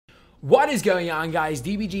What is going on, guys?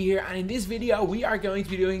 DBG here, and in this video we are going to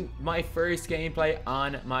be doing my first gameplay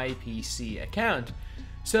on my PC account.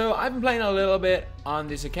 So I've been playing a little bit on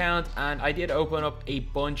this account, and I did open up a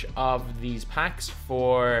bunch of these packs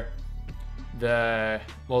for the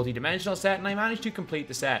multi-dimensional set, and I managed to complete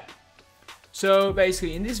the set. So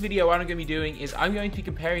basically in this video what I'm going to be doing is I'm going to be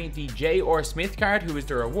comparing the J.R. Smith card, who is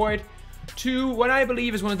the reward, to what I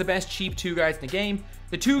believe is one of the best cheap 2 guards in the game.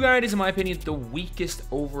 The 2 guard is, in my opinion, the weakest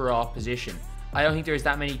overall position. I don't think there's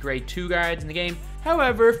that many great 2 guards in the game.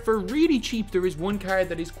 However, for really cheap, there is one card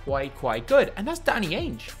that is quite good, and that's Danny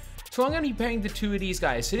Ainge. So I'm going to be pairing the 2 of these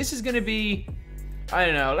guys. So this is going to be, I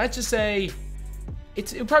don't know, let's just say,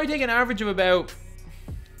 it'll probably take an average of about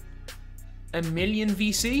a million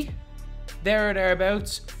VC, there or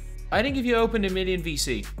thereabouts. I think if you opened a million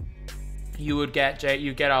VC, you would get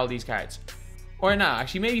all these cards. Or no,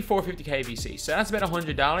 actually maybe 450k VC. So that's about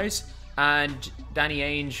 $100. And Danny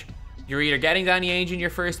Ainge, you're either getting Danny Ainge in your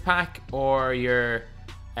first pack, or you're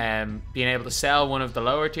being able to sell one of the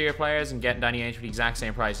lower tier players and getting Danny Ainge for the exact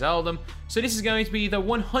same price as all of them. So this is going to be the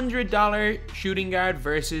 $100 shooting guard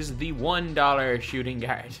versus the $1 shooting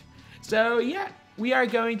guard. So yeah, we are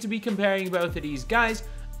going to be comparing both of these guys,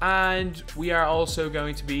 and we are also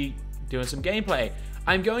going to be doing some gameplay.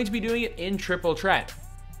 I'm going to be doing it in triple threat,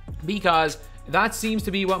 because that seems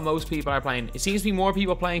to be what most people are playing. It seems to be more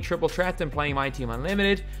people playing triple threat than playing MyTEAM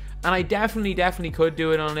Unlimited, and I definitely could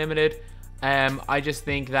do it unlimited. I just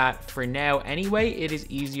think that for now anyway, it is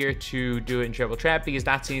easier to do it in triple threat, because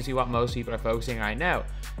that seems to be what most people are focusing on right now.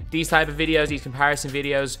 These type of videos, these comparison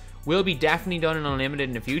videos, will be definitely done in unlimited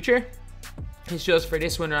in the future. It's just for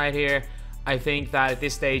this one right here, I think that at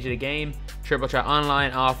this stage of the game, triple threat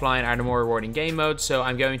online, offline are the more rewarding game modes, so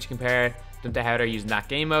I'm going to compare them to how they're using that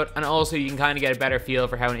game mode, and also you can kind of get a better feel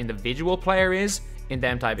for how an individual player is in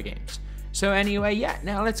them type of games. So anyway, yeah,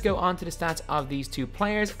 now let's go on to the stats of these 2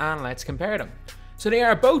 players and let's compare them. So they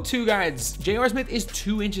are both 2 guards. J.R. Smith is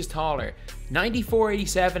 2 inches taller,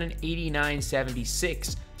 94.87 and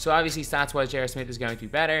 89.76. So obviously stats wise, J.R. Smith is going to be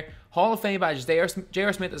better. Hall of Fame badges,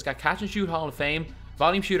 J.R. Smith has got Catch and Shoot Hall of Fame,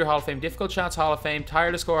 Volume Shooter Hall of Fame, Difficult Shots Hall of Fame,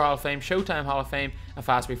 Tireless Score Hall of Fame, Showtime Hall of Fame, and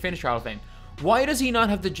Fast Break Finisher Hall of Fame. Why does he not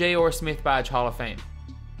have the J.R. Smith badge Hall of Fame?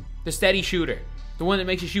 The Steady Shooter, the one that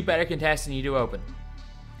makes you shoot better contests than you do open.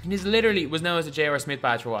 And this literally was known as the J.R. Smith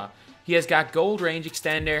badge for a while. He has got Gold Range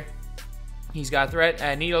Extender, he's got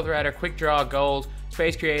Needle Threader, Quick Draw Gold,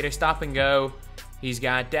 Space Creator, Stop and Go, he's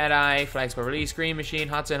got Deadeye, Flexible Release, Screen Machine,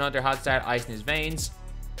 Hot Sun Hunter, Hot Start, Ice in his Veins.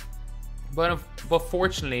 But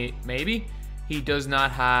fortunately, maybe, he does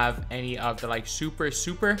not have any of the like super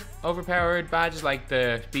overpowered badges, like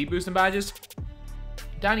the speed boosting badges.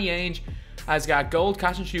 Danny Ainge has got Gold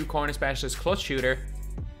Catch and Shoot Corner Specialist, Clutch Shooter,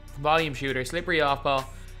 Volume Shooter, Slippery Off Ball,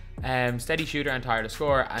 Steady Shooter, and Tireless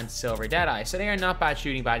Score, and Silver Deadeye. So they are not bad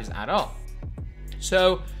shooting badges at all.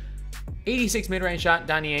 So 86 mid-range shot,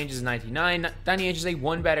 Danny Ainge is 99. Danny Ainge is a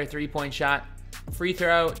 1 better 3-point shot. Free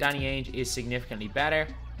throw, Danny Ainge is significantly better.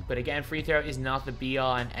 But again, free throw is not the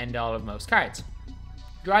be-all and end-all of most cards.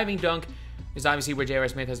 Driving dunk is obviously where J.R.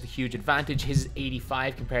 Smith has the huge advantage. His is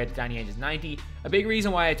 85 compared to Danny Ainge's 90. A big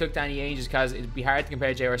reason why I took Danny Ainge is because it'd be hard to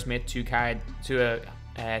compare J.R. Smith to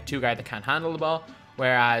a 2 guard that can't handle the ball,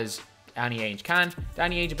 whereas Danny Ainge can.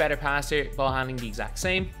 Danny Ainge a better passer, ball handling the exact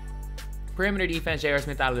same. Perimeter defense, J.R.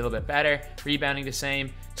 Smith that a little bit better. Rebounding the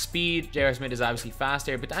same. Speed, J.R. Smith is obviously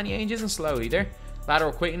faster, but Danny Ainge isn't slow either.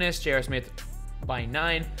 Lateral quickness, J.R. Smith by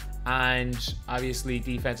 9, and obviously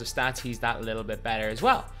defensive stats, he's that little bit better as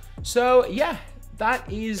well. So yeah,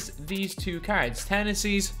 that is these 2 cards.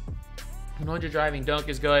 Tendencies, 100 driving dunk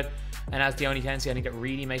is good, and that's the only tendency I think that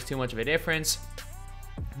really makes too much of a difference.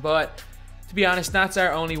 But to be honest, stats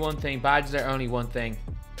are only one thing, badges are only one thing.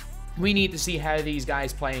 We need to see how these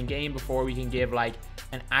guys play in game before we can give like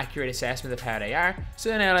an accurate assessment of how they are.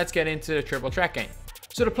 So now let's get into the triple threat game.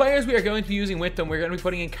 So the players we are going to be using with them, we're going to be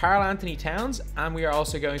putting in Karl Anthony Towns, and we are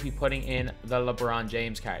also going to be putting in the LeBron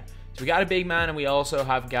James card. So we got a big man, and we also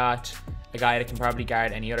have got a guy that can probably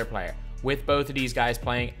guard any other player, with both of these guys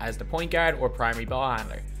playing as the point guard or primary ball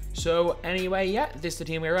handler. So anyway, yeah, this is the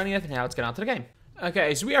team we're running with, and now let's get on to the game.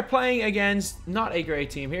 Okay, so we are playing against not a great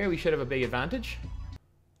team here. We should have a big advantage.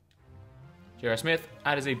 J.R. Smith,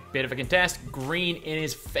 that is a bit of a contest. Green in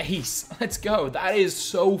his face. Let's go. That is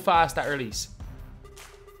so fast, that release.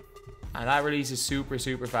 And that release is super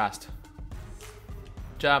fast.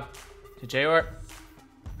 Good job to J.R.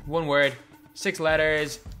 1 word, 6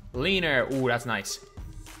 letters, leaner. Ooh, that's nice.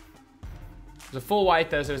 It was a full white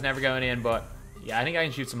though, so it's never going in, but yeah, I think I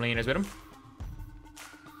can shoot some leaners with him.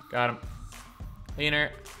 Got him.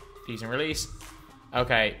 Leaner, decent release.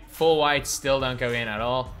 Okay, full whites still don't go in at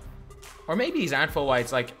all. Or maybe these aren't full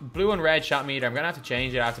whites. Like, blue and red shot meter. I'm going to have to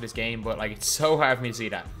change it after this game. But, like, it's so hard for me to see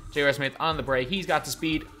that. J.R. Smith on the break. He's got the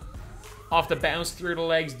speed. Off the bounce through the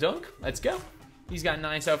legs. Dunk. Let's go. He's got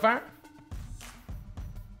 9 so far.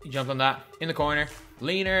 He jumped on that. In the corner.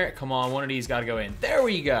 Leaner. Come on. One of these got to go in. There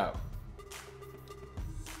we go.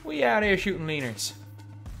 We out here shooting leaners.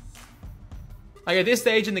 Like, at this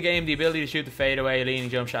stage in the game, the ability to shoot the fadeaway, leaning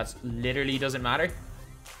jump shots literally doesn't matter.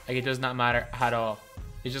 Like, it does not matter at all.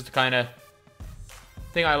 It's just the kind of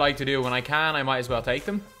thing I like to do. When I can, I might as well take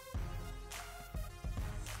them.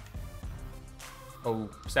 Oh,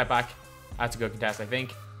 step back. That's a good contest, I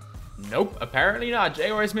think. Nope, apparently not.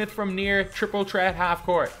 J.R. Smith from near triple threat half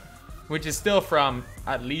court, which is still from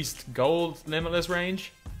at least gold limitless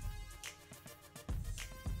range.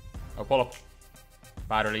 Oh, pull up.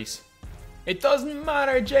 Bad release. It doesn't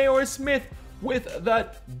matter. J.R. Smith with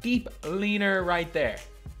that deep leaner right there.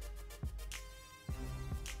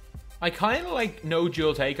 I kind of like no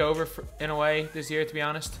dual takeover in a way this year, to be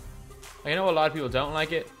honest. I know a lot of people don't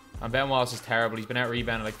like it. And Ben Wallace is terrible. He's been out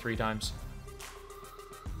rebounded like 3 times.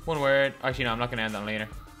 One word. Actually, no, I'm not going to end on leaner.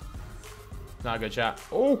 Not a good shot.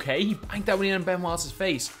 Okay, he banked that one in on Ben Wallace's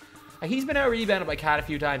face. Like, he's been out rebounded by Cat a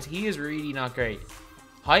few times. He is really not great.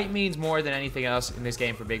 Height means more than anything else in this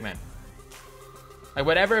game for big men. Like,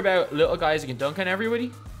 whatever about little guys who can dunk on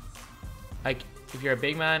everybody. Like, if you're a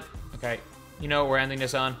big man, okay, you know what we're ending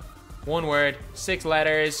this on. One word, 6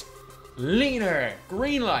 letters. Leaner.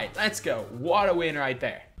 Green light. Let's go. What a win right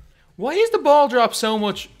there. Why is the ball drop so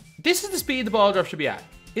much? This is the speed the ball drop should be at.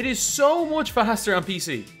 It is so much faster on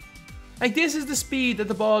PC. Like, this is the speed that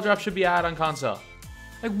the ball drop should be at on console.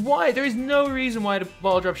 Like, why? There is no reason why the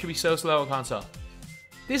ball drop should be so slow on console.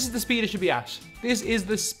 This is the speed it should be at. This is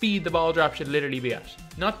the speed the ball drop should literally be at.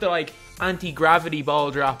 Not the, like, anti-gravity ball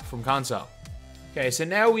drop from console. Okay, so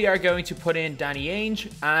now we are going to put in Danny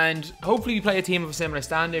Ainge, and hopefully we play a team of a similar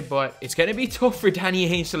standard, but it's going to be tough for Danny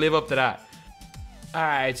Ainge to live up to that.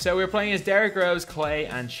 Alright, so we're playing as Derrick Rose, Clay,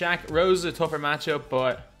 and Shaq. Rose is a tougher matchup,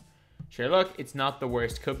 but sure, look, it's not the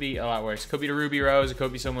worst. Could be a lot worse. Could be the Ruby Rose, it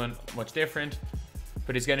could be someone much different,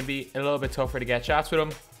 but it's going to be a little bit tougher to get shots with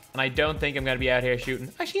him, and I don't think I'm going to be out here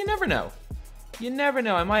shooting. Actually, you never know. You never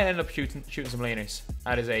know. I might end up shooting some laners.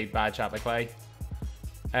 That is a bad shot by Clay.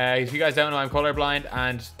 If you guys don't know, I'm colorblind,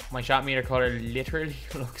 and my shot meter color literally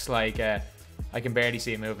looks like I can barely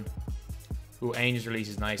see it moving. Ooh, Ainge's release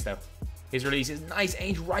is nice, though. His release is nice.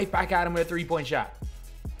 Ainge right back at him with a 3-point shot.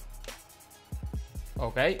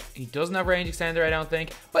 Okay, he doesn't have range extender, I don't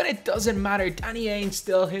think. But it doesn't matter. Danny Ainge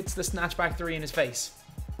still hits the snatchback 3 in his face.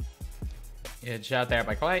 Good shot there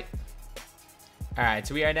by Clay. Alright,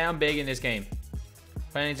 so we are down big in this game.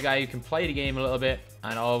 Playing a guy who can play the game a little bit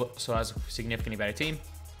and also has a significantly better team.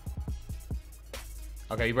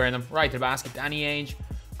 Okay, we burn them right to the basket. Danny Ainge,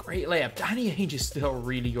 great layup. Danny Ainge is still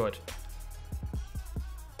really good.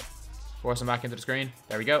 Force him back into the screen.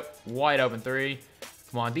 There we go. Wide open 3.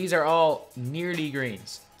 Come on, these are all nearly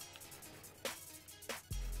greens.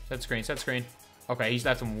 Set the screen, set the screen. Okay, he's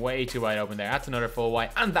left them way too wide open there. That's another full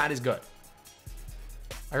white, and that is good.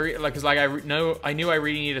 I knew I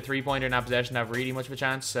really need a 3-pointer in that possession to have really much of a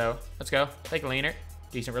chance. So let's go. Take a leaner.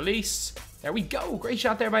 Decent release. There we go. Great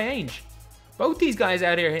shot there by Ainge. Both these guys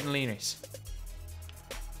out here hitting leaners.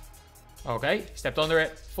 Okay, stepped under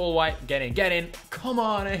it. Full white. Get in, get in. Come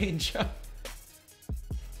on, Ainge.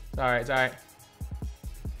 It's alright, it's alright.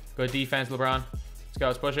 Good defense, LeBron. Let's go,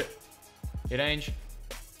 let's push it. Hit Ainge.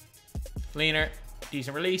 Leaner.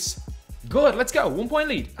 Decent release. Good, let's go. 1-point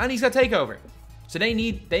lead. And he's got takeover. So they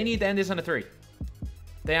need to end this on a 3.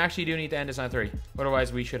 They actually do need to end this on a 3.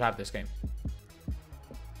 Otherwise, we should have this game.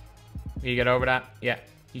 Can you get over that? Yeah.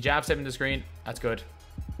 He jab stepped into the screen. That's good.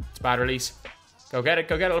 It's a bad release. Go get it,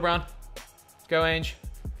 LeBron. Go, Ainge.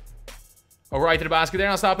 Oh, right to the basket. They're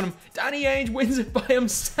not stopping him. Danny Ainge wins it by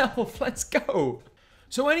himself. Let's go.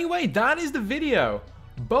 So anyway, that is the video.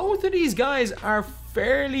 Both of these guys are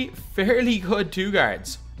fairly good 2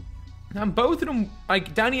 guards. And both of them,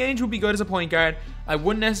 like, Danny Ainge would be good as a point guard. I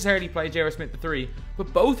wouldn't necessarily play J.R. Smith the 3,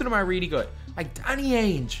 but both of them are really good. Like, Danny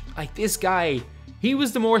Ainge, like, this guy, he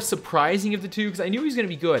was the more surprising of the 2 because I knew he was going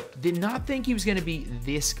to be good. Did not think he was going to be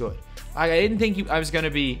this good. Like, I didn't think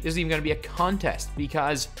this was even going to be a contest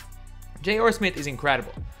because J.R. Smith is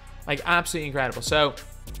incredible. Like, absolutely incredible. So,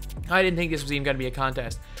 I didn't think this was even going to be a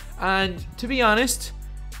contest. And to be honest,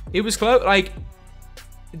 it was close. Like,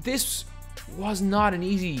 this was not an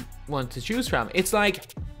easy one to choose from. It's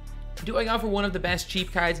like, do I go for one of the best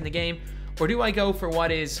cheap cards in the game, or do I go for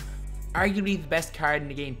what is arguably the best card in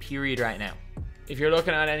the game, period, right now? If you're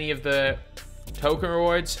looking at any of the token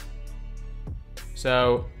rewards,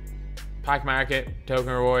 so pack market,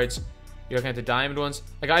 token rewards, You're looking at the diamond ones.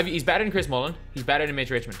 Like he's better than Chris Mullen. He's better than Mitch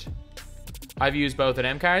Richmond. I've used both of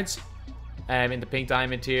them cards. In the pink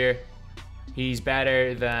diamond tier, he's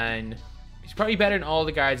probably better than all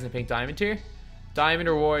the guards in the pink diamond tier. Diamond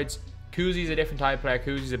rewards, Kuzi's a different type of player.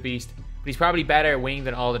 Kuzi's a beast, but he's probably better wing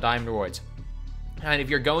than all the diamond rewards. And if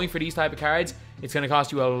you're going for these type of cards, it's going to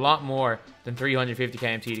cost you a lot more than 350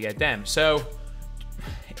 KMT to get them. So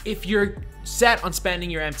if you're set on spending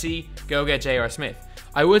your MT, go get J.R. Smith.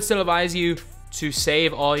 I would still advise you to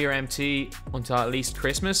save all your MT until at least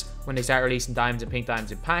Christmas, when they start releasing diamonds and pink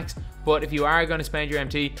diamonds in packs. But if you are going to spend your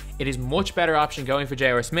MT, it is much better option going for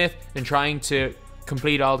J.R. Smith than trying to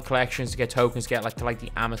complete all the collections to get tokens, get to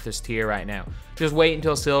the amethyst tier right now. Just wait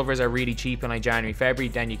until silvers are really cheap in like January, February,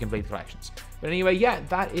 then you complete the collections. But anyway, yeah,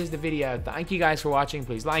 that is the video. Thank you guys for watching.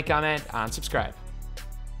 Please like, comment, and subscribe.